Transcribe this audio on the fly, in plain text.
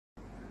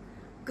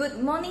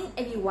Good morning,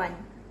 everyone.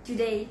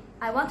 Today,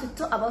 I want to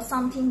talk about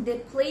something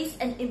that plays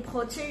an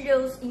important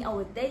role in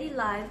our daily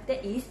life,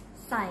 that is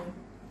science.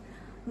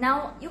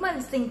 Now, you might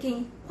be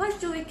thinking, why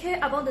should we care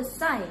about the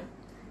science?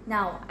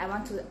 Now, I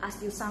want to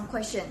ask you some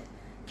questions.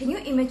 Can you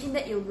imagine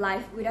that your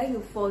life without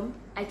your phone?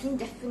 I think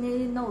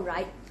definitely no,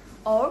 right?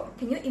 Or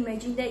can you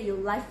imagine that your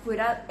life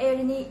without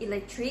any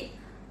electric,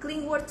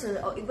 clean water,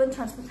 or even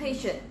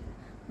transportation?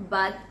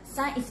 But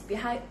science is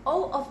behind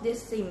all of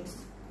these things.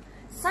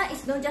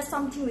 Science is not just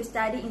something we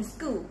study in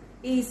school,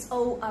 it is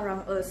all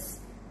around us.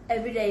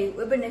 Every day,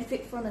 we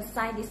benefit from the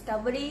science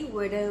discovery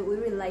whether we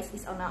realize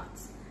it or not.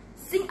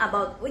 Think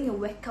about when you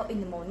wake up in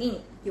the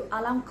morning, your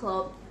alarm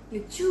clock,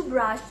 your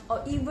toothbrush,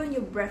 or even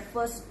your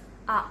breakfast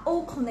are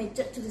all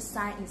connected to the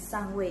science in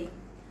some way.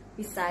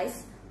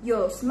 Besides,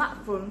 your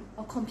smartphone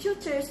or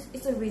computers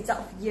is a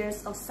result of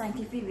years of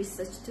scientific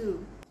research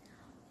too.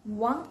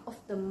 One of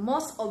the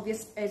most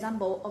obvious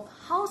examples of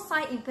how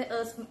science impacts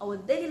us in our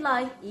daily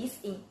life is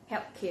in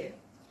healthcare.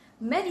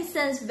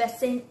 Medicines,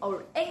 vaccines,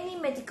 or any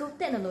medical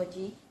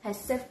technology has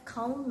saved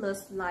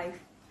countless lives.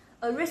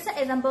 A recent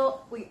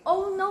example we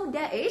all know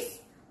that is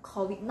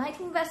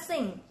COVID-19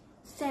 vaccine.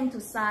 Same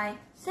to science,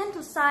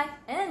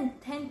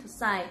 and thanks to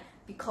science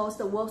because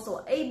the world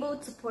was able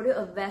to produce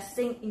a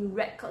vaccine in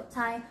record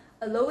time,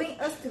 allowing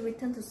us to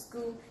return to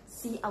school,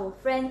 see our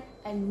friends,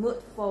 and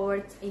move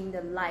forward in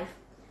the life.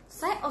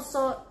 Science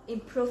also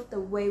improved the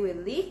way we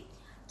live.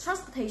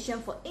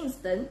 Transportation, for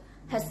instance,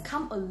 has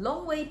come a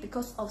long way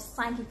because of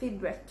scientific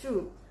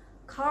breakthrough.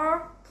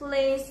 Car,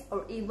 planes,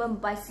 or even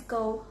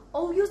bicycle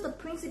all use the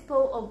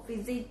principle of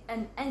physics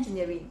and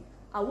engineering.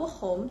 Our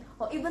home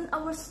or even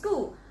our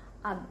school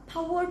are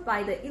powered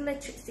by the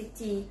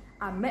electricity,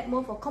 are made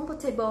more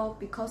comfortable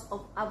because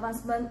of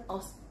advancement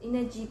of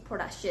energy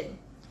production.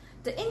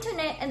 The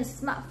internet and the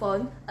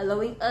smartphone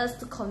allowing us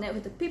to connect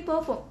with the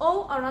people from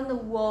all around the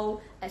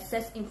world,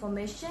 access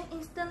information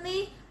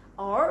instantly,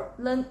 or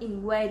learn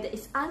in ways that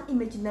is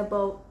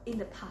unimaginable in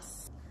the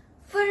past.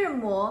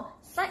 Furthermore,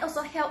 science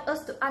also helps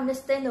us to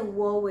understand the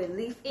world we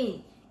live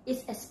in.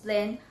 It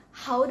explains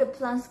how the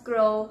plants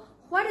grow,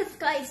 why the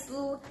sky is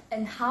blue,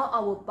 and how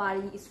our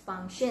body is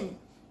function.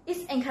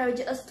 It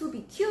encourages us to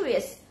be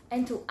curious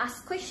and to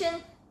ask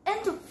questions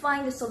and to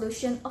find the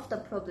solution of the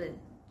problem.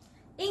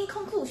 In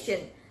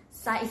conclusion,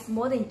 science is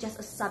more than just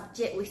a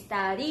subject we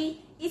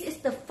study, it is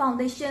the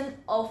foundation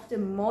of the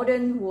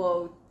modern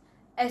world.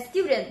 As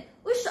students,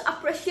 we should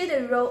appreciate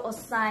the role of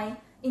science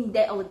in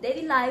our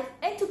daily life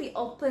and to be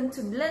open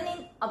to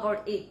learning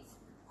about it.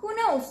 Who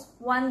knows,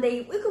 one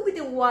day we could be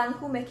the one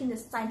who making the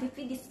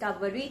scientific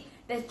discovery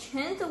that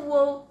change the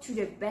world to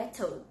the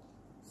better.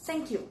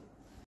 Thank you.